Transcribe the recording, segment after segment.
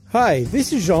Hi,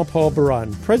 this is Jean-Paul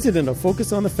Baran, President of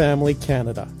Focus on the Family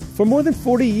Canada. For more than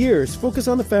 40 years, Focus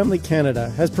on the Family Canada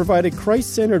has provided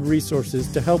Christ-centered resources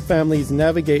to help families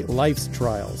navigate life's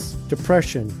trials.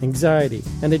 Depression, anxiety,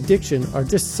 and addiction are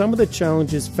just some of the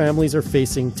challenges families are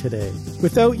facing today.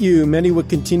 Without you, many would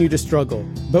continue to struggle.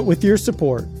 But with your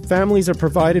support, families are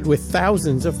provided with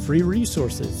thousands of free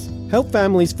resources. Help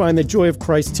families find the joy of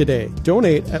Christ today.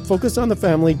 Donate at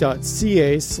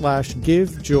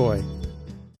focusonthefamily.ca/givejoy.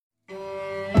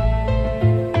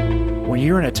 When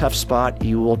you're in a tough spot,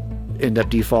 you will end up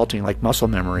defaulting like muscle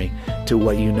memory to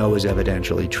what you know is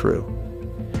evidentially true.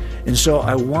 And so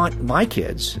I want my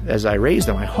kids, as I raise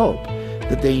them, I hope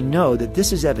that they know that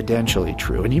this is evidentially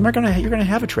true. And you're going to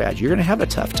have a tragedy. You're going to have a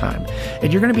tough time.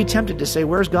 And you're going to be tempted to say,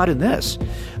 where's God in this?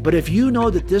 But if you know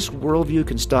that this worldview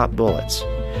can stop bullets,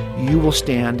 you will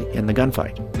stand in the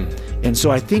gunfight. And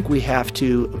so I think we have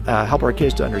to help our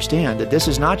kids to understand that this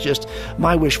is not just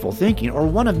my wishful thinking or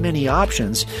one of many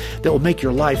options that will make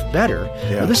your life better.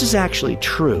 Yeah. No, this is actually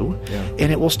true,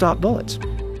 and it will stop bullets.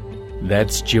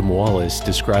 That's Jim Wallis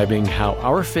describing how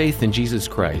our faith in Jesus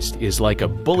Christ is like a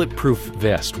bulletproof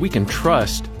vest. We can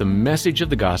trust the message of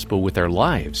the gospel with our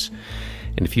lives.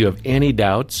 And if you have any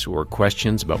doubts or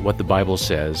questions about what the Bible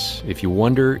says, if you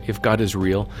wonder if God is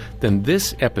real, then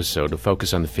this episode of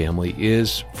Focus on the Family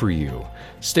is for you.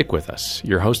 Stick with us.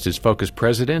 Your host is Focus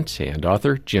President and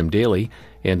author Jim Daly,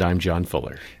 and I'm John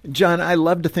Fuller. John, I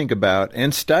love to think about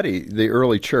and study the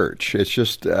early church. It's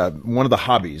just one of the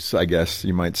hobbies, I guess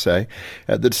you might say.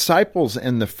 The disciples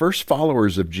and the first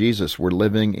followers of Jesus were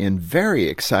living in very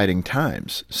exciting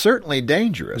times, certainly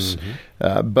dangerous,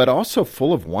 but also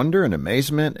full of wonder and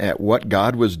amazement at what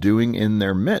God was doing in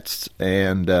their midst.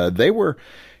 And they were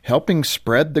helping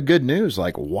spread the good news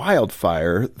like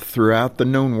wildfire throughout the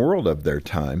known world of their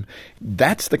time.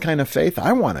 That's the kind of faith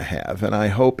I want to have, and I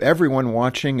hope everyone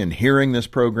watching and hearing this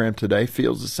program today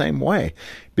feels the same way,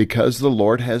 because the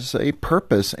Lord has a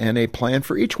purpose and a plan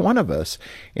for each one of us,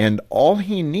 and all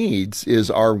He needs is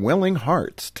our willing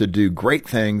hearts to do great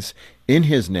things in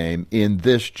His name in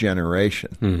this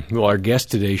generation. Well, our guest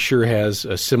today sure has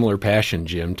a similar passion,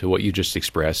 Jim, to what you just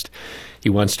expressed. He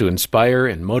wants to inspire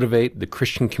and motivate the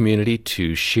Christian community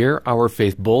to share our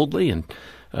faith boldly and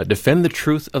defend the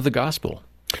truth of the gospel.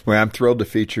 Well, I'm thrilled to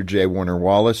feature J. Warner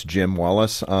Wallace, Jim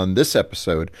Wallace, on this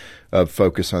episode of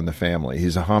Focus on the Family.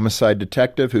 He's a homicide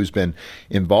detective who's been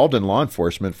involved in law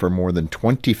enforcement for more than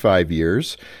 25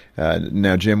 years.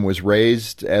 Now, Jim was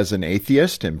raised as an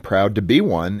atheist and proud to be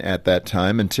one at that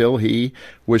time until he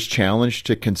was challenged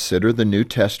to consider the New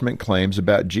Testament claims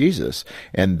about Jesus.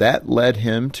 And that led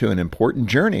him to an important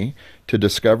journey to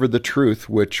discover the truth,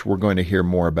 which we're going to hear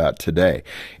more about today.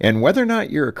 And whether or not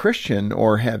you're a Christian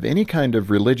or have any kind of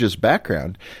religious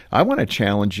background, I want to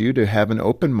challenge you to have an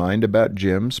open mind about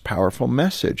Jim's powerful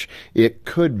message. It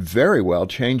could very well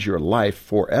change your life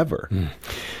forever.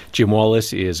 Jim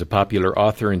Wallace is a popular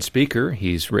author and speaker.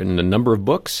 He's written a number of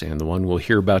books, and the one we'll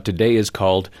hear about today is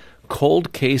called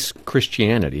Cold Case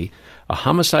Christianity. A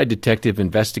homicide detective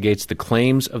investigates the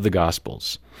claims of the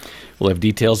Gospels. We'll have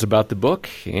details about the book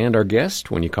and our guest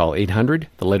when you call 800,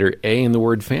 the letter A in the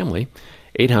word family,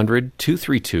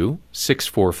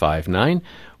 800-232-6459,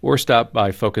 or stop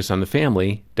by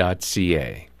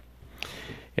focusonthefamily.ca.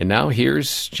 And now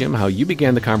here's, Jim, how you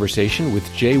began the conversation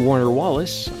with J. Warner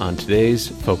Wallace on today's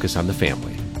Focus on the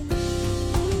Family.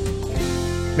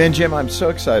 Man, Jim, I'm so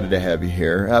excited to have you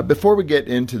here. Before we get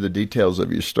into the details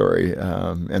of your story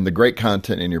and the great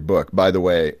content in your book, by the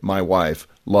way, my wife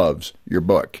loves your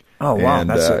book. Oh, wow. And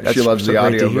she loves the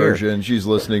audio version. She's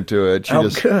listening to it.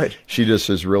 Good. She just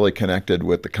is really connected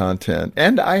with the content.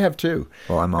 And I have too.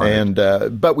 Well, I'm on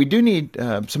it. But we do need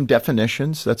some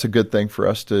definitions. That's a good thing for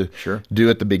us to do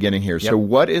at the beginning here. Yep. So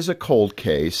what is a cold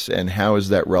case, and how is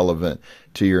that relevant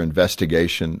to your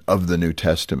investigation of the New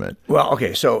Testament? Well,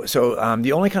 okay, so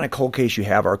the only kind of cold case you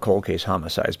have are cold case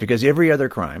homicides, because every other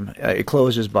crime, it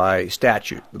closes by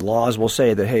statute. The laws will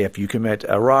say that, hey, if you commit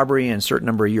a robbery and a certain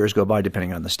number of years go by,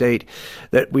 depending on the state,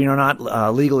 that we are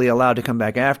not legally allowed to come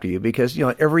back after you, because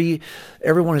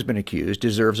everyone who's been accused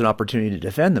deserves an opportunity to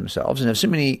defend themselves, and if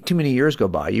too many years go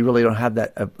by, you really don't have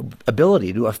that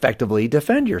ability to effectively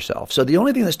defend yourself. So the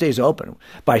only thing that stays open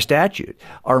by statute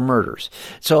are murders.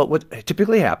 So what typically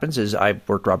happens is I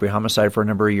worked robbery homicide for a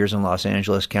number of years in Los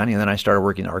Angeles County, and then I started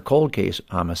working our cold case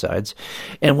homicides.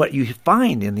 And what you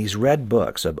find in these red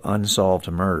books of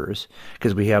unsolved murders,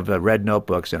 because we have red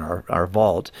notebooks in our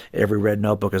vault, every red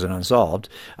notebook is an unsolved.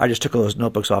 I just took those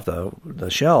notebooks off the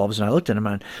shelves and I looked at them,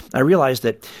 and I realized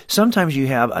that sometimes you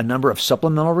have a number of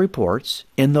supplemental reports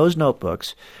in those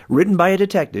notebooks written by a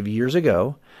detective years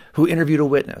ago who interviewed a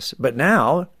witness. But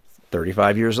now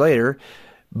 35 years later,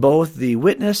 both the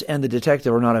witness and the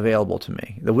detective are not available to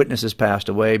me. The witness has passed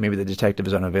away. Maybe the detective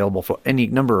is unavailable for any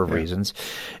number of reasons.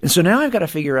 And so now I've got to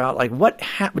figure out, like, what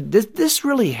happened? Did this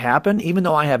really happen, even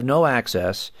though I have no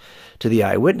access to the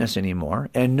eyewitness anymore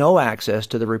and no access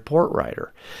to the report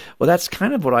writer? Well, that's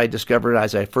kind of what I discovered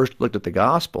as I first looked at the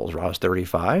Gospels when I was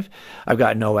 35. I've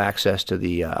got no access to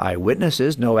the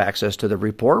eyewitnesses, no access to the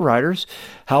report writers.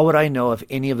 How would I know if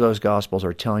any of those Gospels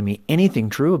are telling me anything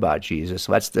true about Jesus?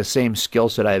 So that's the same skill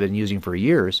set I've been using for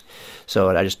years. So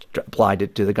I just applied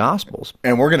it to the Gospels.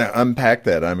 And we're going to unpack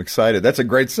that. I'm excited. That's a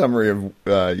great summary of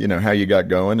how you got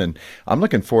going, and I'm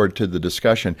looking forward to the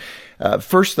discussion.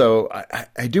 First, though,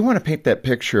 I do want to paint that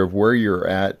picture of where you're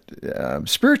at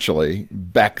spiritually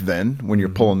back then when you're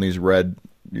pulling these red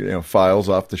files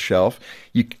off the shelf.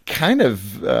 You kind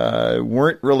of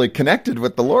weren't really connected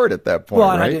with the Lord at that point, well,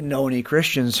 right? I didn't know any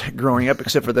Christians growing up,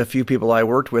 except for the few people I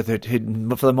worked with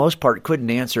who, for the most part, couldn't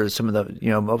answer some of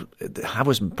the, I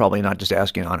was probably not just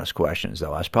asking honest questions,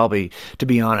 though. I was probably, to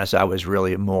be honest, I was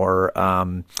really more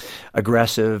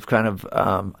aggressive, kind of.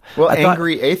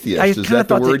 Angry atheist, is that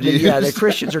the word you use? Yeah, the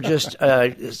Christians are just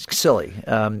silly.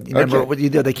 Remember,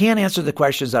 either they can't answer the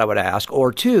questions that I would ask,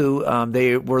 or two,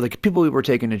 they were the people we were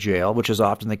taking to jail, which is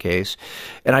often the case.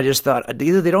 And I just thought,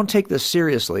 either they don't take this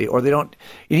seriously, or they don't.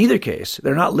 In either case,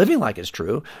 they're not living like it's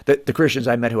true. The Christians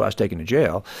I met who I was taking to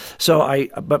jail.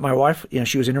 But my wife,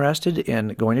 she was interested in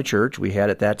going to church. We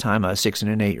had at that time a 6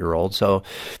 and an 8-year-old. So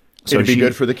it'd be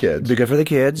good for the kids. Be good for the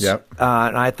kids. Yep.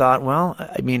 And I thought, well,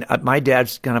 I mean, my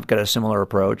dad's kind of got a similar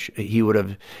approach.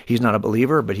 He's not a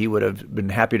believer, but he would have been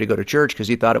happy to go to church because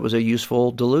he thought it was a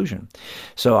useful delusion.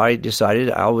 So I decided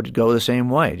I would go the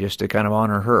same way, just to kind of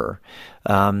honor her.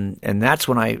 And that's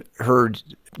when I heard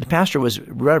the pastor was a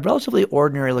relatively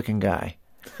ordinary-looking guy.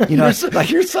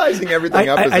 You're sizing everything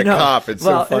up as a cop. It's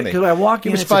so funny. I walk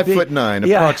in, he was 5'9",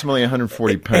 approximately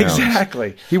 140 pounds.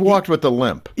 Exactly. He walked with a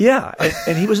limp. Yeah,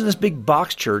 and he was in this big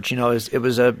box church. It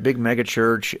was a big mega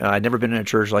church. I'd never been in a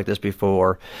church like this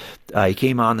before. He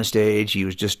came on the stage. He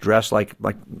was just dressed like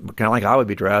kind of like I would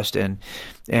be dressed, and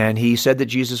he said that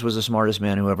Jesus was the smartest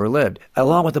man who ever lived,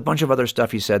 along with a bunch of other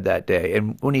stuff he said that day.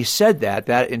 And when he said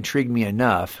that intrigued me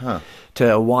enough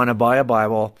to want to buy a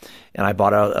Bible. And I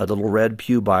bought a little red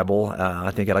pew Bible.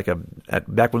 I think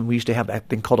back when we used to have that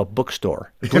thing called a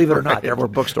bookstore. Believe it or not, there were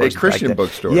bookstores. A Christian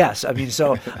bookstore. Yes, I mean,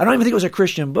 so I don't even think it was a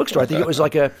Christian bookstore. I think it was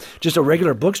like just a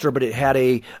regular bookstore, but it had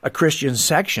a Christian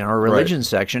section or a religion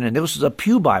section, and it was a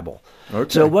pew Bible.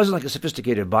 Okay. So it wasn't like a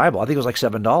sophisticated Bible. I think it was like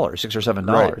 $6 or $7.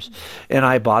 Right. And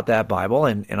I bought that Bible,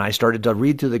 and I started to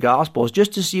read through the Gospels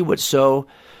just to see what's so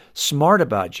smart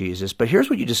about Jesus. But here's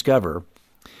what you discover.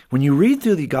 When you read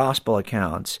through the gospel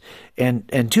accounts,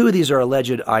 and two of these are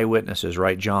alleged eyewitnesses,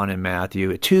 right? John and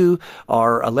Matthew. Two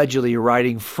are allegedly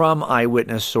writing from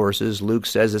eyewitness sources. Luke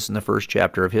says this in the first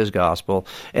chapter of his gospel.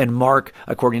 And Mark,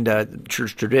 according to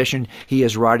church tradition, he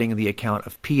is writing the account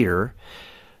of Peter.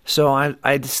 So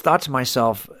I just thought to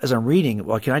myself as I'm reading,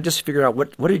 well, can I just figure out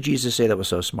what did Jesus say that was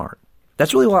so smart?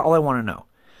 That's really all I want to know.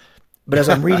 But as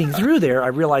I'm reading through there, I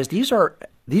realized these are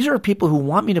people who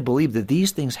want me to believe that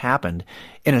these things happened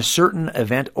in a certain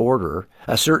event order,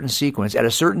 a certain sequence, at a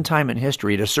certain time in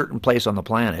history, at a certain place on the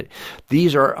planet.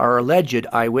 These are alleged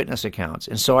eyewitness accounts.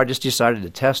 And so I just decided to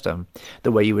test them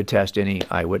the way you would test any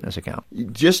eyewitness account.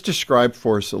 Just describe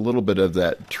for us a little bit of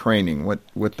that training,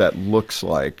 what that looks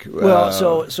like. Well,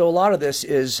 so a lot of this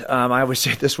is, I would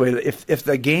say it this way, if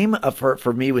the game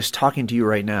for me was talking to you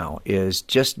right now is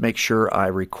just make sure I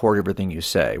record everything you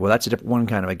say. Well, that's one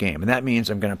kind of a game. And that means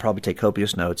I'm going to probably take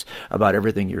copious notes about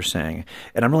everything you're saying.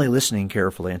 And I'm really listening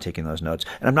carefully and taking those notes.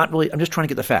 And I'm just trying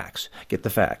to get the facts.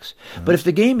 Mm-hmm. But if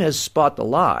the game is spot the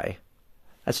lie,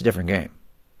 that's a different game.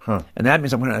 Huh. And that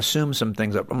means I'm going to assume some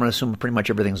things. I'm going to assume pretty much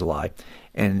everything's a lie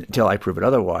until I prove it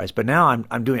otherwise. But now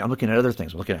I'm looking at other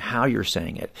things. I'm looking at how you're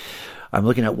saying it. I'm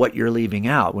looking at what you're leaving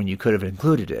out when you could have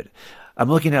included it. I'm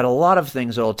looking at a lot of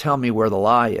things that will tell me where the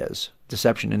lie is,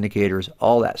 deception indicators,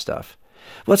 all that stuff.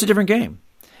 Well, it's a different game.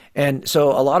 And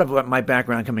so a lot of what my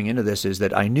background coming into this is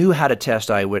that I knew how to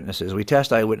test eyewitnesses. We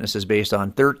test eyewitnesses based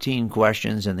on 13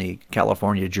 questions in the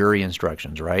California jury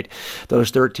instructions, right?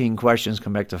 Those 13 questions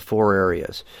come back to 4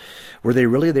 areas. Were they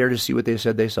really there to see what they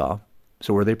said they saw?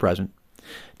 So were they present?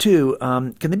 2,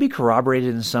 can they be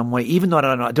corroborated in some way, even though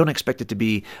I don't expect it to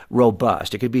be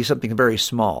robust? It could be something very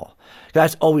small.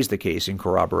 That's always the case in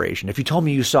corroboration. If you told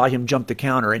me you saw him jump the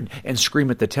counter and scream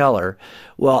at the teller,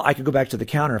 well, I could go back to the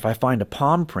counter. If I find a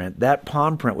palm print, that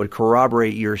palm print would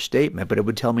corroborate your statement, but it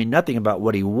would tell me nothing about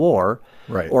what he wore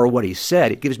or what he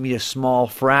said. It gives me a small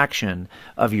fraction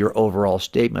of your overall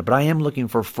statement, but I am looking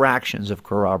for fractions of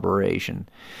corroboration.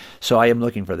 So I am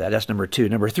looking for that. That's number 2.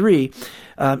 Number 3,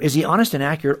 is he honest and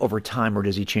accurate over time, or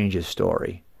does he change his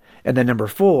story? And then number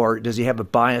 4, does he have a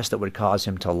bias that would cause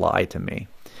him to lie to me?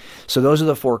 So those are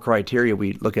the 4 criteria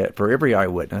we look at for every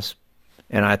eyewitness.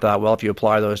 And I thought, well, if you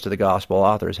apply those to the gospel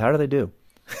authors, how do they do?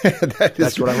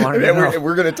 That's what I wanted to know.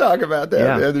 We're going to talk about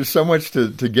that. Yeah. There's so much to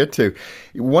get to.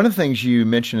 One of the things you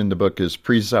mention in the book is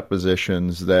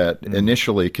presuppositions that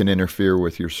initially can interfere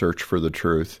with your search for the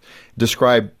truth.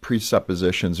 Describe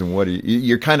presuppositions and what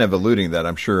you're kind of alluding to that,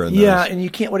 I'm sure. In yeah, those. and you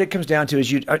can't. What it comes down to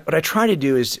is what I try to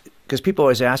do is, because people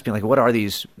always ask me, like, what are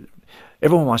these?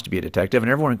 Everyone wants to be a detective,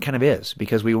 and everyone kind of is,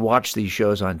 because we watch these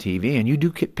shows on TV, and you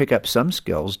do pick up some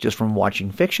skills just from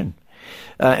watching fiction.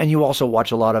 And you also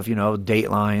watch a lot of,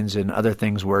 Datelines and other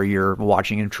things where you're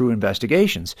watching in true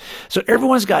investigations. So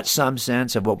everyone's got some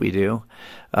sense of what we do.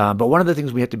 But one of the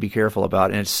things we have to be careful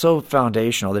about, and it's so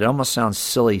foundational that it almost sounds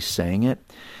silly saying it,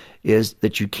 is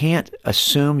that you can't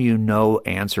assume you know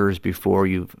answers before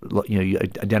you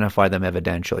identify them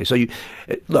evidentially. So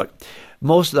look,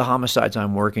 most of the homicides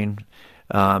I'm working,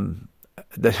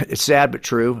 it's sad but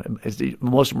true.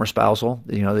 Most of them are spousal.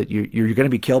 That you're going to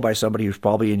be killed by somebody who's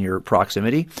probably in your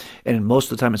proximity, and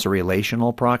most of the time it's a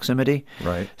relational proximity.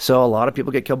 Right. So a lot of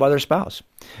people get killed by their spouse.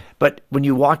 But when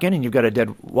you walk in and you've got a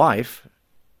dead wife,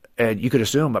 and you could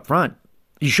assume up front,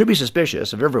 you should be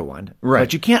suspicious of everyone. Right.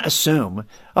 But you can't assume,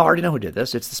 I already know who did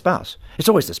this. It's the spouse. It's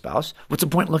always the spouse. What's the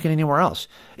point in looking anywhere else?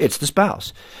 It's the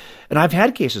spouse. And I've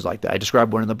had cases like that. I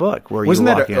described one in the book where Wasn't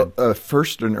you walk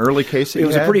that an early case? It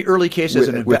was a pretty early case as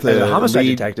a homicide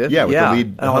detective. Yeah, with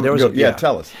the lead.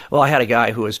 Tell us. Well, I had a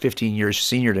guy who was 15 years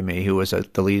senior to me who was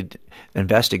the lead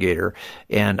investigator,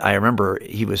 and I remember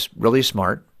he was really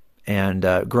smart and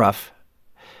gruff.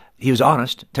 He was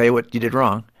honest. Tell you what you did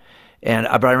wrong.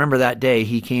 But I remember that day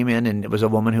he came in, and it was a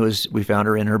woman we found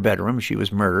her in her bedroom. She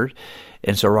was murdered.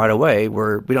 And so right away,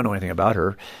 we don't know anything about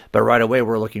her, but right away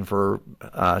we're looking for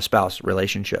spouse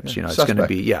relationships. It's going to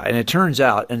be, and it turns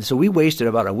out, and so we wasted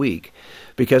about a week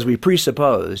because we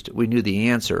presupposed we knew the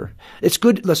answer. It's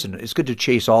good, listen, it's good to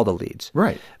chase all the leads.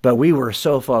 Right. But we were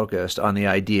so focused on the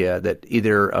idea that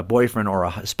either a boyfriend or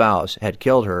a spouse had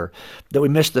killed her that we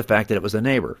missed the fact that it was a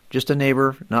neighbor, just a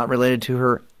neighbor, not related to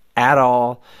her at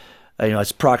all.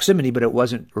 It's proximity, but it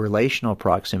wasn't relational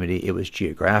proximity. It was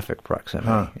geographic proximity.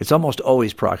 Huh. It's almost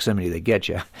always proximity that gets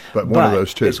you. But one of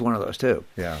those two. It's one of those two.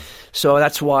 Yeah. So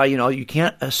that's why, you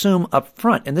can't assume up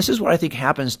front. And this is what I think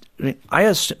happens. I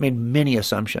have made many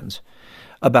assumptions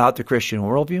about the Christian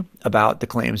worldview, about the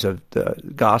claims of the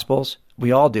Gospels.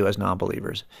 We all do as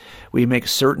non-believers. We make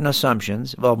certain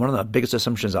assumptions. Well, one of the biggest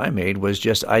assumptions I made was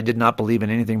just I did not believe in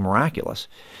anything miraculous.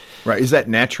 Right. Is that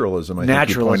naturalism? I think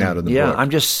you point out in the book. Yeah, I'm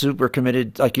just super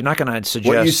committed. Like, you're not going to suggest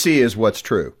what you see is what's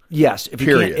true. Yes. If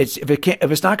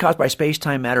it's not caused by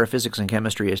space-time, matter, physics, and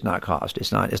chemistry, it's not caused.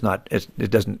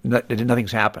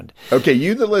 Nothing's happened. Okay,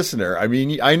 you the listener. I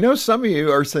mean, I know some of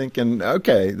you are thinking,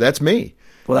 okay, that's me.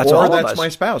 Well, that's all of us. Or that's my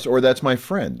spouse, or that's my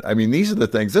friend. I mean, these are the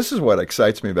things. This is what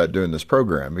excites me about doing this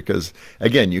program because,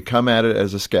 again, you come at it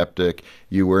as a skeptic.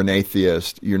 You were an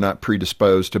atheist. You're not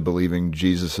predisposed to believing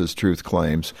Jesus' truth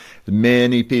claims.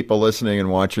 Many people listening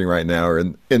and watching right now are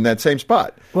in that same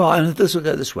spot. Well, and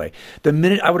this way. The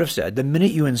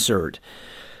minute you insert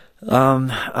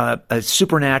a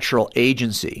supernatural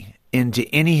agency into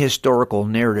any historical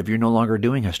narrative, you're no longer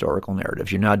doing historical narratives.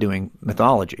 You're not doing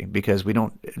mythology because we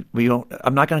don't,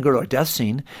 I'm not going to go to a death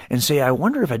scene and say, I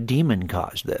wonder if a demon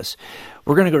caused this.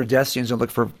 We're going to go to death scenes and look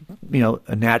for,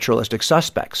 naturalistic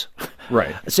suspects.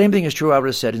 Right. The same thing is true, I would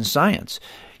have said, in science.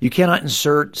 You cannot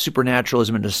insert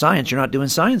supernaturalism into science. You're not doing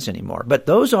science anymore. But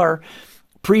those are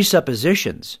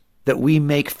presuppositions that we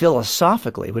make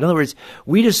philosophically. In other words,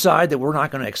 we decide that we're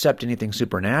not going to accept anything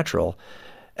supernatural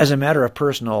as a matter of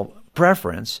personal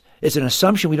preference. It's an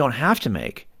assumption we don't have to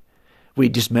make. We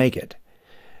just make it.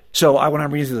 So when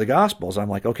I'm reading through the Gospels, I'm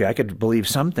like, okay, I could believe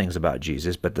some things about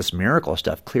Jesus, but this miracle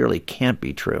stuff clearly can't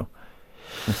be true.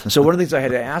 So one of the things I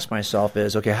had to ask myself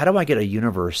is, okay, how do I get a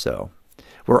universe, though,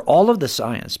 where all of the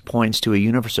science points to a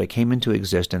universe that came into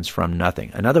existence from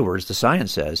nothing? In other words, the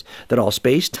science says that all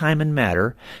space, time, and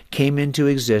matter came into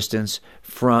existence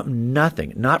from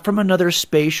nothing, not from another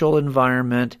spatial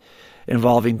environment,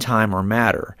 involving time or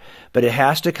matter, but it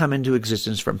has to come into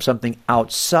existence from something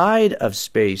outside of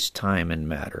space, time, and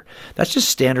matter. That's just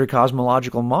standard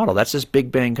cosmological model. That's just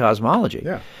Big Bang cosmology.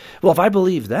 Yeah. Well, if I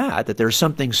believe that there's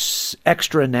something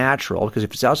extra natural, because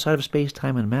if it's outside of space,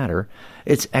 time, and matter,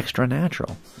 it's extra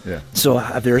natural. Yeah. So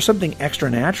if there's something extra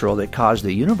natural that caused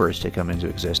the universe to come into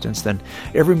existence, then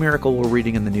every miracle we're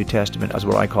reading in the New Testament is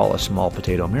what I call a small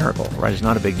potato miracle, right? It's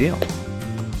not a big deal.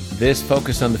 This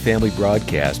Focus on the Family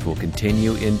broadcast will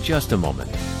continue in just a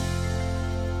moment.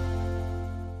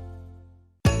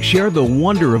 Share the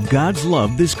wonder of God's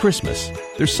love this Christmas.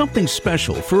 There's something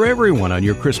special for everyone on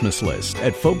your Christmas list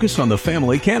at Focus on the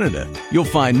Family Canada. You'll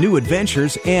find new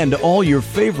adventures and all your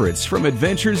favorites from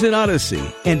Adventures in Odyssey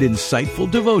and insightful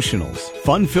devotionals,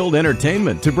 fun-filled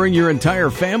entertainment to bring your entire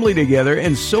family together,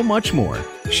 and so much more.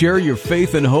 Share your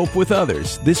faith and hope with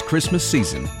others this Christmas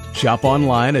season. Shop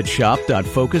online at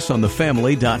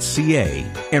shop.focusonthefamily.ca.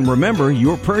 And remember,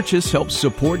 your purchase helps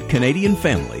support Canadian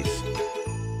families.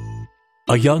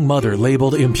 A young mother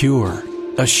labeled impure,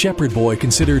 a shepherd boy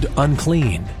considered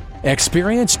unclean.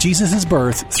 Experience Jesus'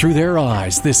 birth through their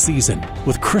eyes this season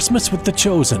with Christmas with the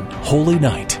Chosen, Holy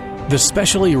Night. The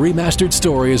specially remastered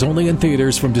story is only in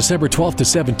theaters from December 12th to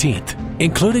 17th,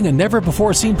 including a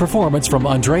never-before-seen performance from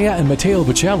Andrea and Matteo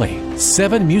Bocelli,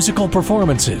 7 musical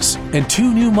performances, and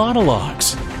 2 new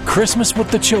monologues. Christmas with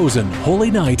the Chosen, Holy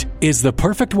Night is the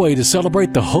perfect way to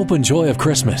celebrate the hope and joy of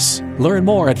Christmas. Learn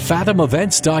more at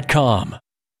fathomevents.com.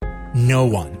 No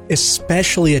one,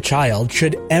 especially a child,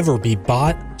 should ever be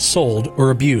bought, sold,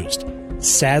 or abused.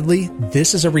 Sadly,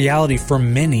 this is a reality for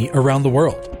many around the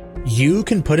world. You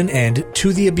can put an end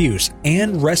to the abuse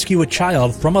and rescue a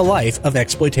child from a life of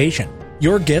exploitation.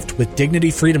 Your gift with Dignity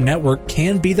Freedom Network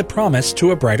can be the promise to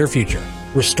a brighter future.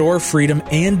 Restore freedom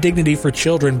and dignity for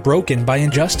children broken by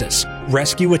injustice.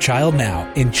 Rescue a child now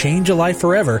and change a life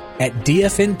forever at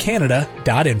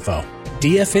dfncanada.info.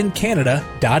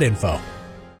 dfncanada.info.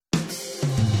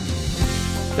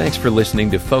 Thanks for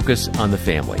listening to Focus on the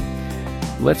Family.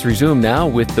 Let's resume now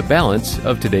with the balance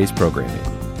of today's programming.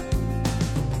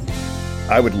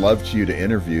 I would love you to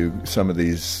interview some of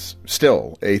these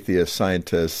still atheist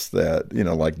scientists that,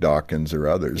 like Dawkins or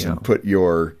others, and put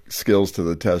your skills to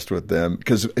the test with them.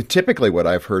 Because typically what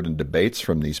I've heard in debates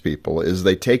from these people is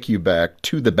they take you back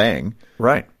to the bang.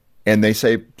 Right. And they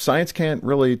say science can't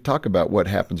really talk about what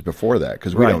happens before that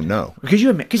because we don't know. Could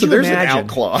you there's imagine? An out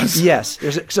clause. Yes.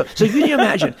 So can you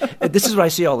imagine? This is what I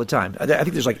see all the time. I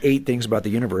think there's like 8 things about the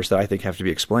universe that I think have to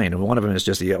be explained. And one of them is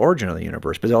just the origin of the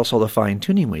universe, but also the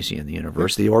fine-tuning we see in the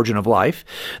universe, the origin of life,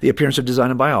 the appearance of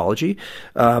design and biology,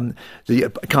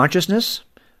 the consciousness,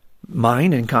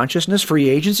 mind and consciousness, free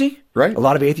agency. Right. A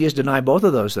lot of atheists deny both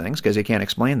of those things because they can't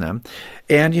explain them.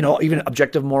 And, even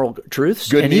objective moral truths.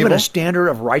 Good and even evil. a standard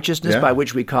of righteousness by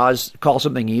which we call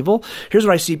something evil. Here's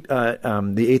what I see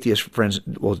the atheist friends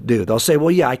will do. They'll say,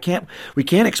 well, yeah, we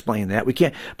can't explain that. We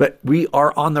can't, but we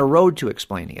are on the road to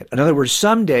explaining it. In other words,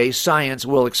 someday science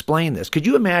will explain this. Could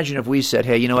you imagine if we said,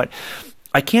 hey, you know what?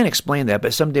 I can't explain that,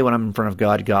 but someday when I'm in front of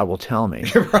God, God will tell me.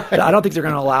 Right. I don't think they're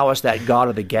going to allow us that God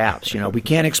of the gaps. We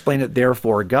can't explain it,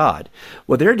 therefore God.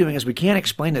 What they're doing is we can't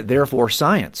explain it, therefore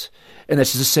science. And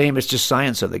it's the same, it's just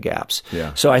science of the gaps.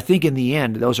 Yeah. So I think in the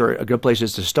end, those are good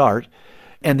places to start.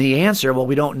 And the answer, well,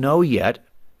 we don't know yet,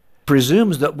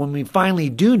 presumes that when we finally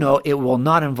do know, it will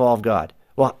not involve God.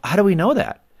 Well, how do we know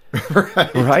that?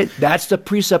 Right? That's the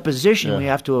presupposition we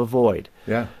have to avoid.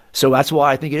 Yeah. So that's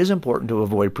why I think it is important to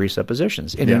avoid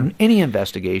presuppositions in any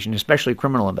investigation, especially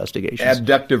criminal investigations.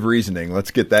 Abductive reasoning. Let's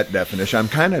get that definition. I'm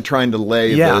kind of trying to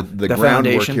lay the groundwork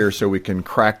foundation here so we can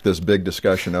crack this big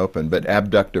discussion open, but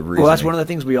abductive reasoning. Well, that's one of the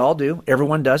things we all do.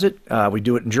 Everyone does it. We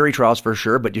do it in jury trials for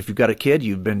sure, but if you've got a kid,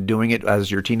 you've been doing it as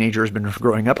your teenager has been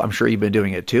growing up. I'm sure you've been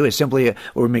doing it too. It's simply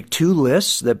we make 2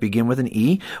 lists that begin with an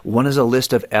E. One is a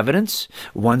list of evidence.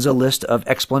 One's a list of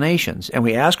explanations. And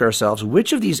we ask ourselves,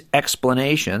 which of these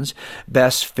explanations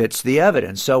best fits the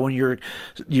evidence? So when your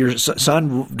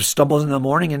son stumbles in the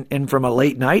morning and from a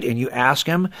late night and you ask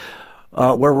him,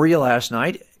 where were you last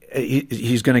night?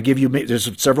 He's going to give you,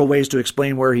 there's several ways to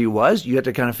explain where he was. You have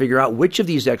to kind of figure out which of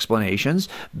these explanations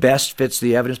best fits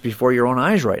the evidence before your own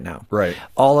eyes right now. Right.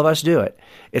 All of us do it.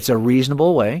 It's a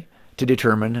reasonable way to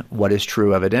determine what is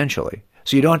true evidentially.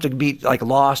 So you don't have to be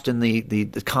lost in the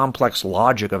complex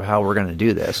logic of how we're going to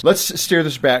do this. Let's steer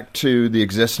this back to the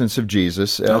existence of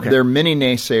Jesus. There are many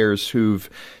naysayers who've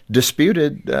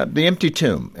disputed the empty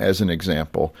tomb as an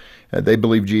example. They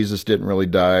believe Jesus didn't really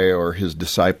die or his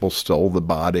disciples stole the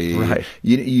body. Right.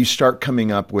 You start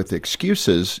coming up with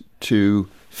excuses to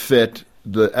fit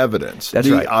the evidence, That's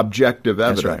the right. objective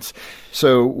evidence.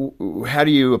 So how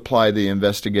do you apply the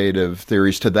investigative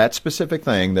theories to that specific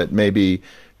thing that maybe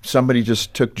somebody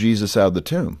just took Jesus out of the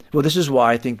tomb? Well, this is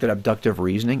why I think that abductive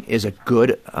reasoning is a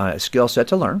good skill set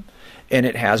to learn, and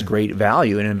it has great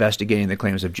value in investigating the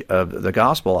claims of the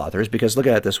gospel authors, because look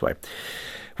at it this way.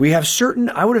 We have certain,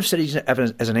 I would have said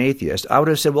as an atheist, I would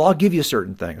have said, well, I'll give you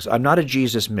certain things. I'm not a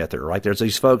Jesus myther, right? There's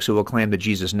these folks who will claim that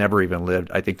Jesus never even lived.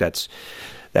 I think that's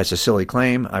a silly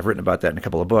claim. I've written about that in a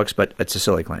couple of books, but it's a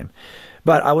silly claim.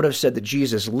 But I would have said that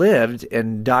Jesus lived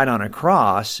and died on a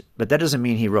cross, but that doesn't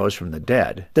mean he rose from the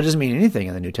dead. That doesn't mean anything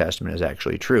in the New Testament is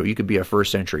actually true. You could be a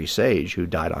first century sage who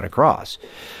died on a cross.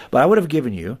 But I would have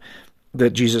given you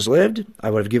that Jesus lived. I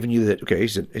would have given you that, okay,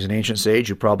 he's an ancient sage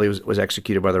who probably was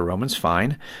executed by the Romans,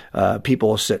 fine.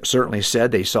 People certainly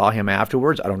said they saw him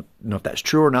afterwards. I don't know if that's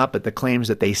true or not, but the claims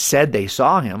that they said they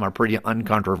saw him are pretty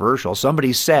uncontroversial.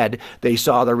 Somebody said they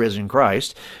saw the risen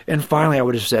Christ. And finally, I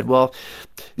would have said, well,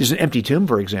 there's an empty tomb,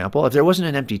 for example. If there wasn't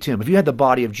an empty tomb, if you had the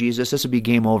body of Jesus, this would be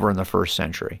game over in the first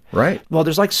century. Right. Well,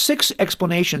 there's like 6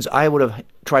 explanations I would have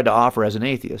tried to offer as an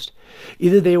atheist.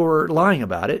 Either they were lying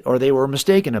about it, or they were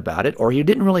mistaken about it, or he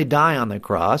didn't really die on the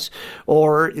cross,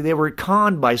 or they were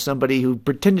conned by somebody who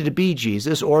pretended to be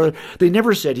Jesus, or they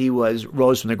never said he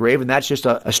rose from the grave, and that's just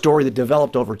a story that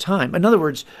developed over time. In other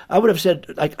words, I would have said,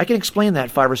 I can explain that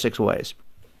 5 or 6 ways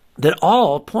that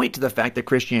all point to the fact that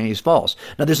Christianity is false.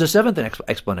 Now, there's a 7th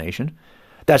explanation.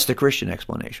 That's the Christian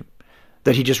explanation,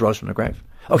 that he just rose from the grave.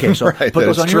 Okay, so right, put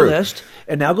those on true. your list,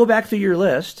 and now go back through your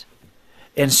list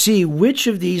and see which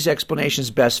of these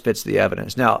explanations best fits the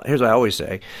evidence. Now, here's what I always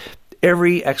say.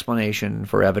 Every explanation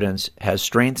for evidence has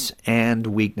strengths and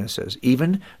weaknesses,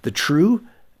 even the true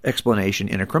explanation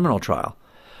in a criminal trial.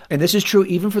 And this is true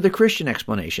even for the Christian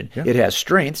explanation. Yeah. It has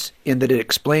strengths in that it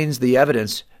explains the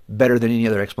evidence better than any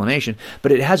other explanation,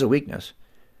 but it has a weakness.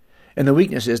 And the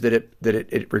weakness is that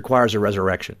it requires a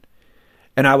resurrection.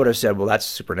 And I would have said, well, that's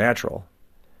supernatural.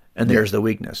 And there's the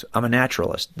weakness. I'm a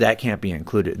naturalist. That can't be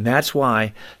included. And that's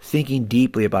why thinking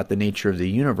deeply about the nature of the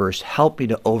universe helped me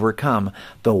to overcome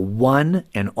the one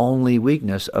and only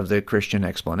weakness of the Christian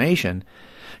explanation.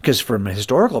 Because from a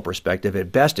historical perspective,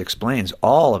 it best explains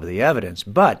all of the evidence.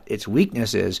 But its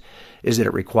weakness is that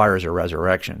it requires a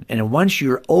resurrection. And once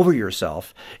you're over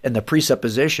yourself and the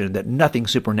presupposition that nothing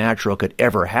supernatural could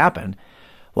ever happen,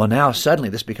 well, now suddenly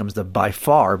this becomes the by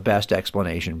far best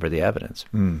explanation for the evidence.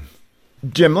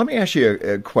 Jim, let me ask you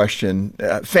a question.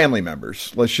 Family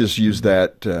members, let's just use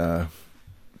that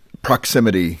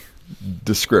proximity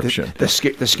description. The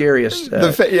scariest.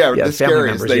 The scariest.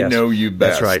 Members, they know you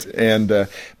best. That's right. And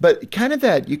but kind of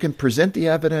that, you can present the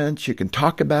evidence, you can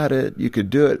talk about it, you could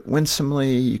do it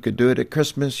winsomely, you could do it at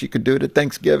Christmas, you could do it at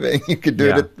Thanksgiving, you could do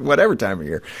it at whatever time of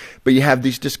year. But you have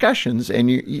these discussions,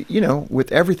 and you know,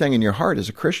 with everything in your heart as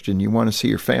a Christian, you want to see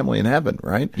your family in heaven,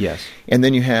 right? Yes. And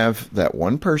then you have that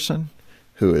one person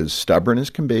who is stubborn as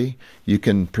can be. You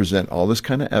can present all this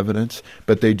kind of evidence,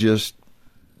 but they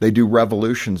do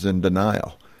revolutions in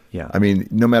denial. Yeah. I mean,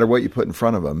 no matter what you put in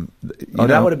front of them.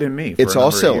 That would have been me. It's all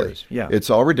silly. Years. Yeah.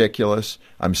 It's all ridiculous.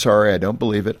 I'm sorry, I don't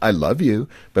believe it. I love you,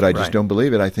 but I just don't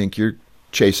believe it. I think you're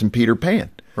chasing Peter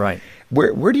Pan. Right.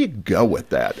 Where do you go with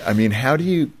that? I mean, how do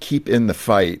you keep in the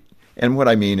fight? And what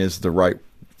I mean is the right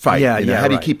fight. How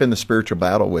do you keep in the spiritual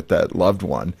battle with that loved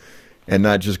one and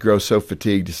not just grow so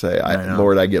fatigued to say,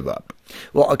 Lord, I give up?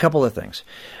 Well, a couple of things.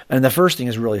 And the first thing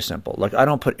is really simple. Like, I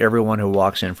don't put everyone who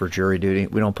walks in for jury duty,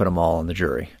 we don't put them all on the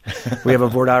jury. We have a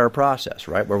voir dire process,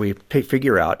 right, where we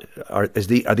figure out, are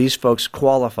these folks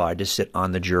qualified to sit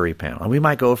on the jury panel? And we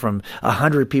might go from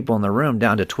 100 people in the room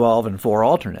down to 12 and 4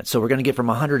 alternates. So we're going to get from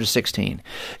 100 to 16.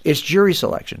 It's jury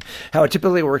selection. How it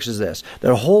typically works is this.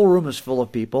 The whole room is full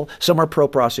of people. Some are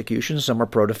pro-prosecution, some are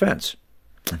pro-defense.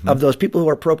 Mm-hmm. Of those people who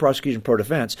are pro-prosecution,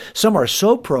 pro-defense, some are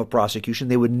so pro-prosecution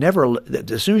they would never,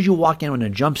 as soon as you walk in a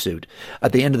jumpsuit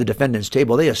at the end of the defendant's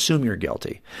table, they assume you're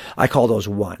guilty. I call those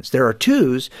ones. There are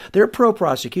twos, they're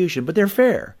pro-prosecution, but they're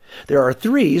fair. There are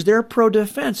threes, they're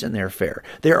pro-defense, and they're fair.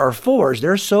 There are fours,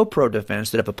 they're so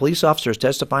pro-defense that if a police officer is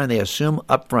testifying, they assume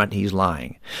up front he's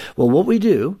lying. Well, what we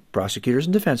do, prosecutors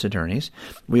and defense attorneys,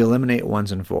 we eliminate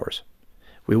ones and fours.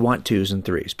 We want twos and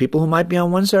threes. People who might be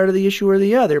on one side of the issue or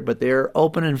the other, but they're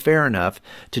open and fair enough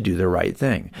to do the right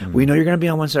thing. Mm-hmm. We know you're going to be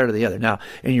on one side or the other. Now,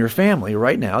 in your family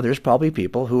right now, there's probably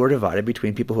people who are divided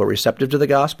between people who are receptive to the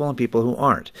gospel and people who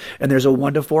aren't. And there's a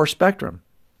 1 to 4 spectrum.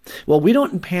 Well, we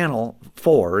don't impanel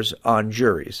 4s on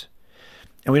juries.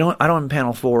 And I don't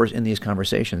impanel 4s in these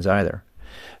conversations either.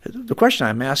 The question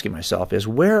I'm asking myself is,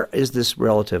 where is this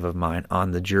relative of mine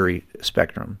on the jury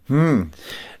spectrum?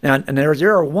 Now, and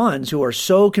there are ones who are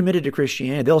so committed to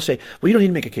Christianity, they'll say, well, you don't need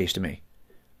to make a case to me.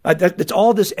 That's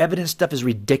all this evidence stuff is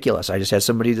ridiculous. I just had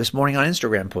somebody this morning on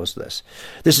Instagram post this.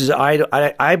 This is,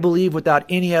 I believe without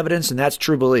any evidence, and that's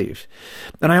true belief.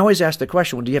 And I always ask the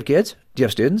question, well, do you have kids? Do you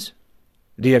have students?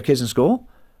 Do you have kids in school?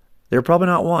 They're probably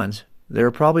not ones.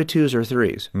 They're probably twos or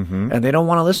threes. And they don't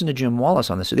want to listen to Jim Wallis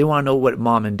on this. They want to know what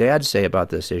mom and dad say about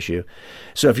this issue.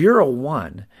 So if you're a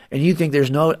one and you think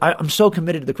I'm so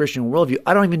committed to the Christian worldview,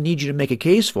 I don't even need you to make a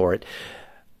case for it.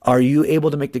 Are you able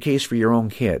to make the case for your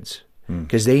own kids?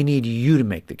 Because they need you to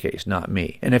make the case, not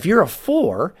me. And if you're a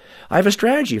 4, I have a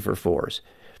strategy for 4s.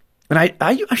 And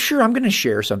I'm sure I'm going to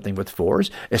share something with 4s,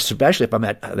 especially if I'm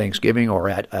at Thanksgiving or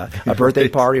at a birthday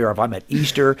party, or if I'm at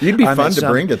Easter. You'd be fun to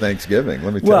bring to Thanksgiving,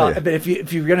 let me tell you. Well, but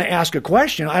if you're going to ask a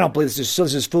question, I don't believe this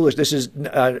is foolish. This is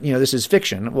this is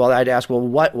fiction. Well, I'd ask, well,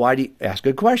 why do you ask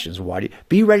good questions? Why do you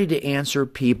be ready to answer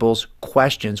people's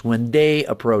questions when they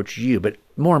approach you? But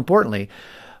more importantly,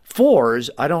 4s,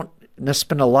 I don't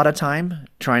spend a lot of time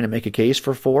trying to make a case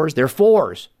for 4s. They're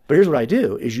 4s. But here's what I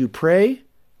do, is you pray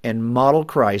and model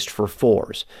Christ for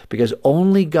 4s, because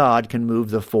only God can move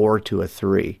the 4 to a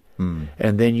 3.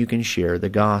 And then you can share the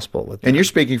gospel with them. And you're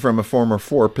speaking from a former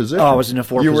 4 position. Oh, I was in a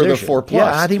 4 position. You were the 4 plus.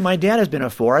 Yeah, I think my dad has been a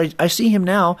 4. I see him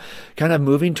now kind of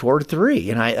moving toward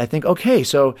 3. And I think, okay,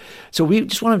 so we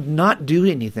just want to not do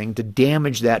anything to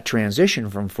damage that transition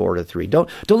from 4 to 3. Don't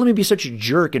let me be such a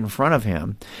jerk in front of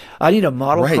him. I need to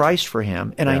model Christ for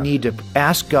him, and I need to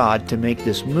ask God to make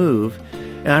this move.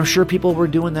 And I'm sure people were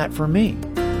doing that for me.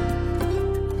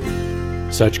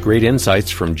 Such great insights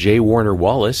from J. Warner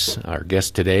Wallace, our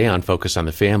guest today on Focus on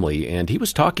the Family, and he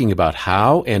was talking about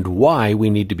how and why we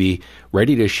need to be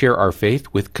ready to share our faith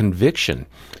with conviction,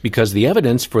 because the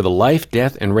evidence for the life,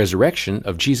 death, and resurrection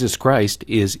of Jesus Christ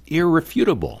is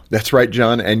irrefutable. That's right,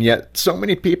 John, and yet so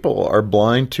many people are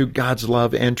blind to God's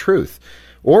love and truth,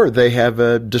 or they have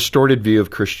a distorted view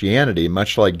of Christianity,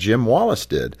 much like Jim Wallis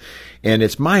did. And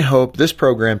it's my hope this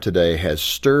program today has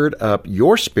stirred up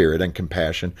your spirit and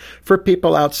compassion for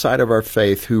people outside of our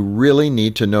faith who really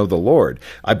need to know the Lord.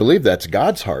 I believe that's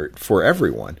God's heart for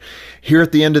everyone. Here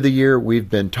at the end of the year,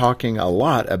 we've been talking a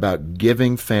lot about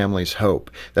giving families hope.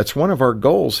 That's one of our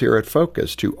goals here at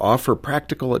Focus, to offer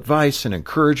practical advice and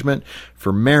encouragement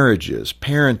for marriages,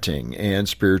 parenting, and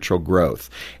spiritual growth.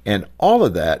 And all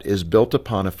of that is built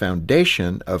upon a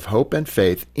foundation of hope and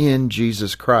faith in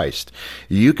Jesus Christ.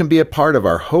 You can be a part of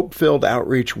our hope-filled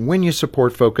outreach when you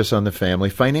support Focus on the Family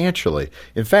financially.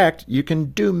 In fact, you can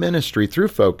do ministry through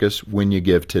Focus when you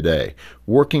give today.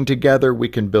 Working together, we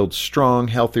can build strong,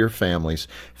 healthier families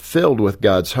filled with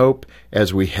God's hope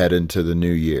as we head into the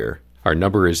new year. Our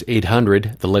number is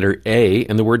 800, the letter A,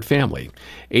 and the word family.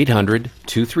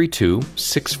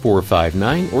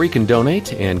 800-232-6459, or you can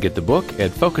donate and get the book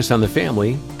at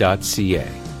focusonthefamily.ca.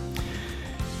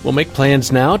 We'll make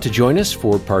plans now to join us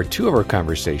for part 2 of our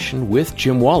conversation with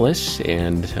Jim Wallis.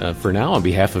 And for now, on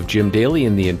behalf of Jim Daly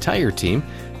and the entire team,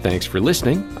 thanks for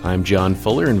listening. I'm John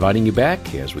Fuller, inviting you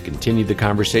back as we continue the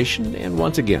conversation and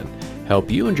once again, help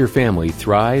you and your family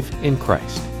thrive in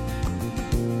Christ.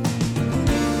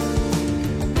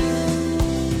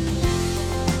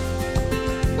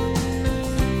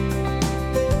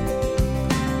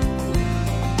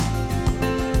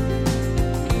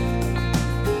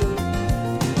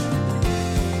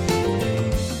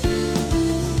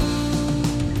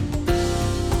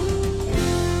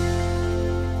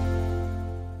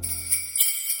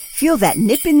 Feel that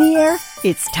nip in the air?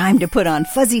 It's time to put on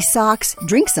fuzzy socks,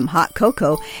 drink some hot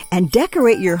cocoa, and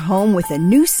decorate your home with a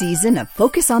new season of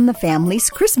Focus on the Family's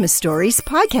Christmas Stories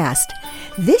podcast.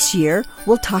 This year,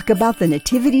 we'll talk about the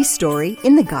nativity story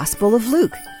in the Gospel of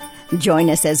Luke.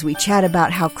 Join us as we chat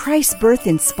about how Christ's birth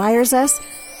inspires us,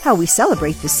 how we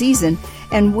celebrate the season,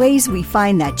 and ways we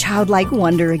find that childlike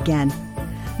wonder again.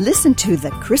 Listen to the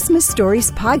Christmas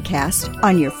Stories podcast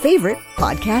on your favorite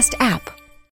podcast app.